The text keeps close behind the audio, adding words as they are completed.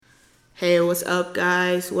Hey, what's up,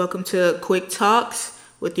 guys? Welcome to Quick Talks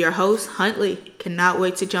with your host, Huntley. Cannot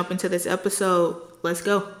wait to jump into this episode. Let's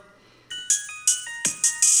go.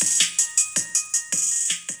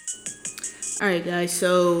 Alright, guys,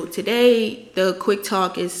 so today the Quick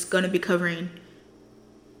Talk is going to be covering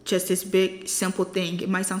just this big, simple thing. It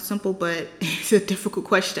might sound simple, but it's a difficult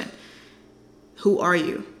question. Who are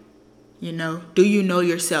you? Do you know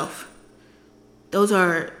yourself? Those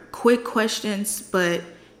are quick questions, but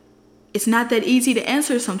it's not that easy to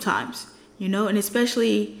answer sometimes, and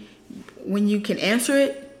especially when you can answer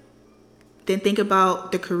it, then think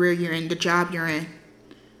about the career you're in, the job you're in.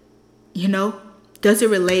 Does it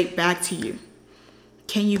relate back to you?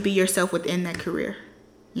 Can you be yourself within that career?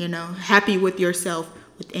 Happy with yourself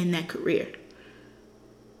within that career?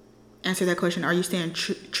 Answer that question. Are you staying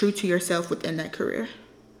true to yourself within that career?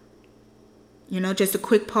 Just a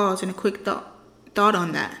quick pause and a quick thought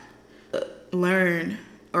on that.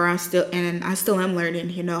 I still am learning,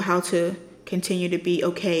 how to continue to be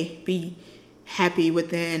okay, be happy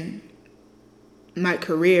within my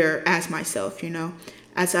career as myself,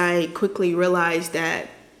 as I quickly realized that,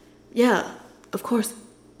 yeah, of course,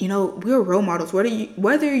 we're role models,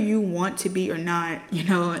 whether you want to be or not,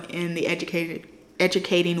 in the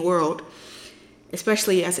educating world,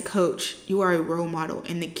 especially as a coach, you are a role model,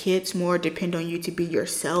 and the kids more depend on you to be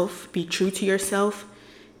yourself, be true to yourself,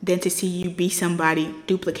 than to see you be somebody,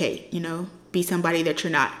 duplicate, be somebody that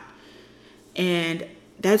you're not. And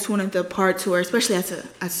that's one of the parts where, especially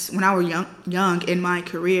as when I was young in my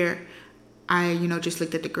career, I, just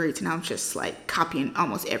looked at the grades and I was just like copying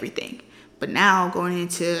almost everything. But now going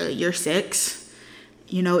into year 6,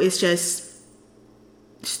 it's just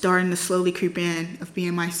starting to slowly creep in of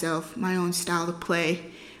being myself, my own style of play,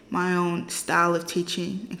 my own style of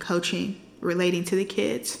teaching and coaching, relating to the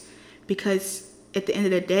kids. Because at the end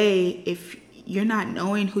of the day, if you're not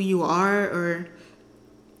knowing who you are or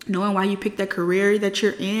knowing why you picked that career that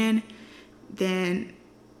you're in, then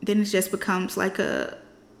it just becomes like a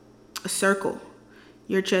circle.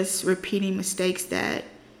 You're just repeating mistakes that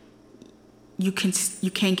you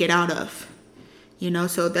can't get out of.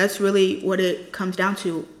 So that's really what it comes down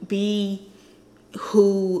to. Be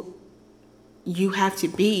who you have to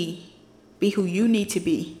be who you need to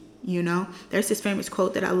be. There's this famous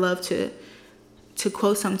quote that I love to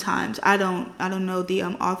quote sometimes. I don't know the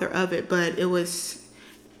author of it, but it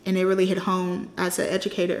really hit home as an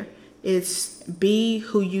educator. It's be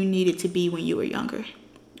who you needed to be when you were younger,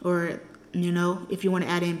 or if you want to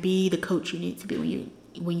add in, be the coach you needed to be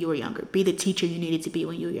when you were younger. Be the teacher you needed to be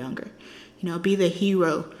when you were younger. Be the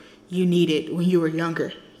hero you needed when you were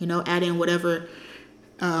younger. Add in whatever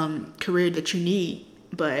career that you need,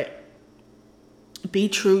 but be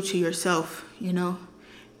true to yourself.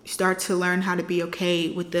 Start to learn how to be okay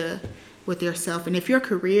with yourself. And if your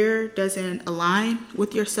career doesn't align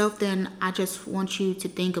with yourself, then I just want you to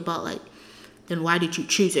think about, then why did you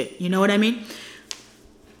choose it? You know what I mean?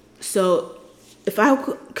 So if I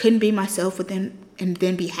couldn't be myself within and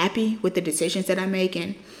then be happy with the decisions that I make,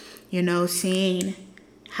 and seeing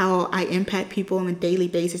how I impact people on a daily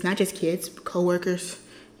basis, not just kids, coworkers,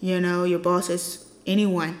 your bosses,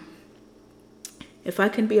 anyone. If I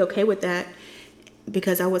couldn't be okay with that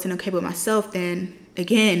because I wasn't okay with myself, then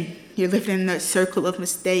again, you're living in a circle of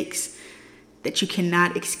mistakes that you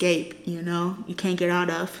cannot escape, you can't get out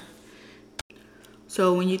of.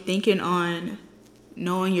 So when you're thinking on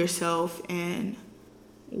knowing yourself and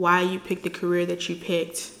why you picked the career that you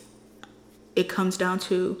picked, it comes down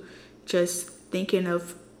to just thinking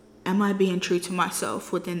of, am I being true to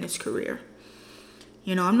myself within this career?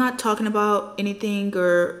 I'm not talking about anything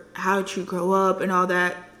or how did you grow up and all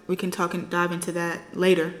that. We can talk and dive into that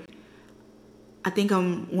later. I think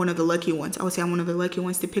I'm one of the lucky ones. I would say I'm one of the lucky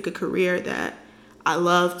ones to pick a career that I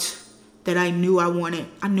loved, that I knew I wanted.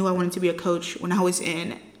 I knew I wanted to be a coach when I was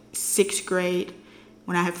in 6th grade,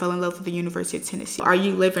 when I had fell in love with the University of Tennessee. Are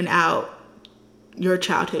you living out your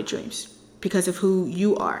childhood dreams because of who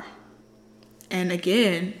you are? And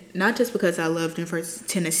again, not just because I loved University of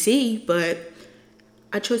Tennessee, but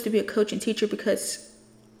I chose to be a coach and teacher because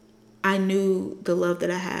I knew the love that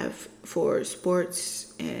I have for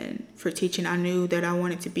sports and for teaching. I knew that I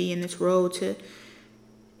wanted to be in this role to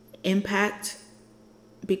impact,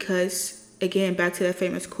 because again, back to that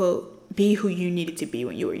famous quote, be who you needed to be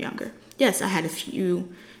when you were younger. Yes, I had a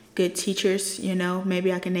few good teachers,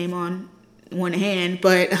 maybe I can name on one hand,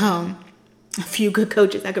 but a few good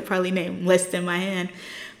coaches I could probably name less than my hand.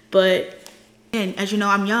 But and as you know,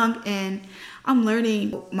 I'm young and I'm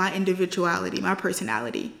learning my individuality, my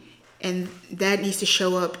personality. And that needs to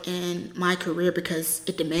show up in my career because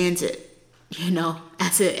it demands it,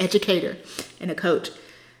 as an educator and a coach.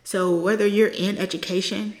 So whether you're in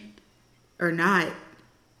education or not,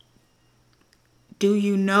 do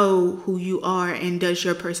you know who you are, and does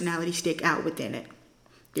your personality stick out within it?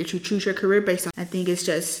 Did you choose your career based on? I think it's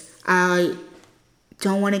just, I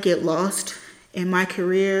don't want to get lost in my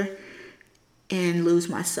career and lose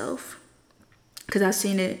myself, because I've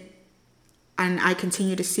seen it and I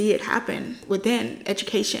continue to see it happen within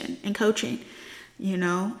education and coaching.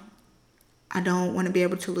 I don't want to be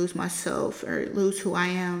able to lose myself or lose who I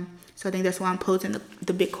am. So I think that's why I'm posing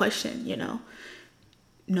the big question,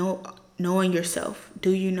 knowing yourself.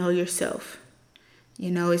 Do you know yourself?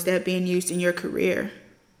 Is that being used in your career?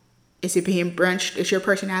 Is it being branched? Is your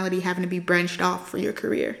personality having to be branched off for your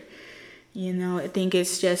career? I think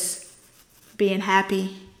it's just being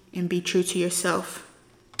happy and be true to yourself.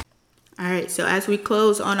 All right, so as we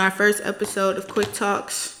close on our first episode of Quick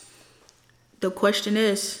Talks, the question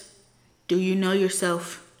is, do you know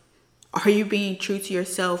yourself? Are you being true to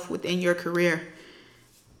yourself within your career?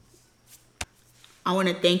 I want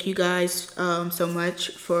to thank you guys so much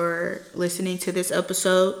for listening to this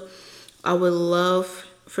episode. I would love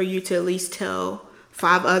for you to at least tell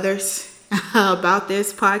 5 others about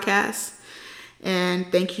this podcast.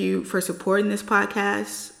 And thank you for supporting this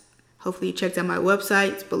podcast. Hopefully you checked out my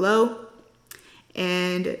websites below.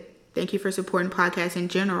 And thank you for supporting podcasts in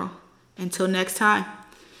general. Until next time.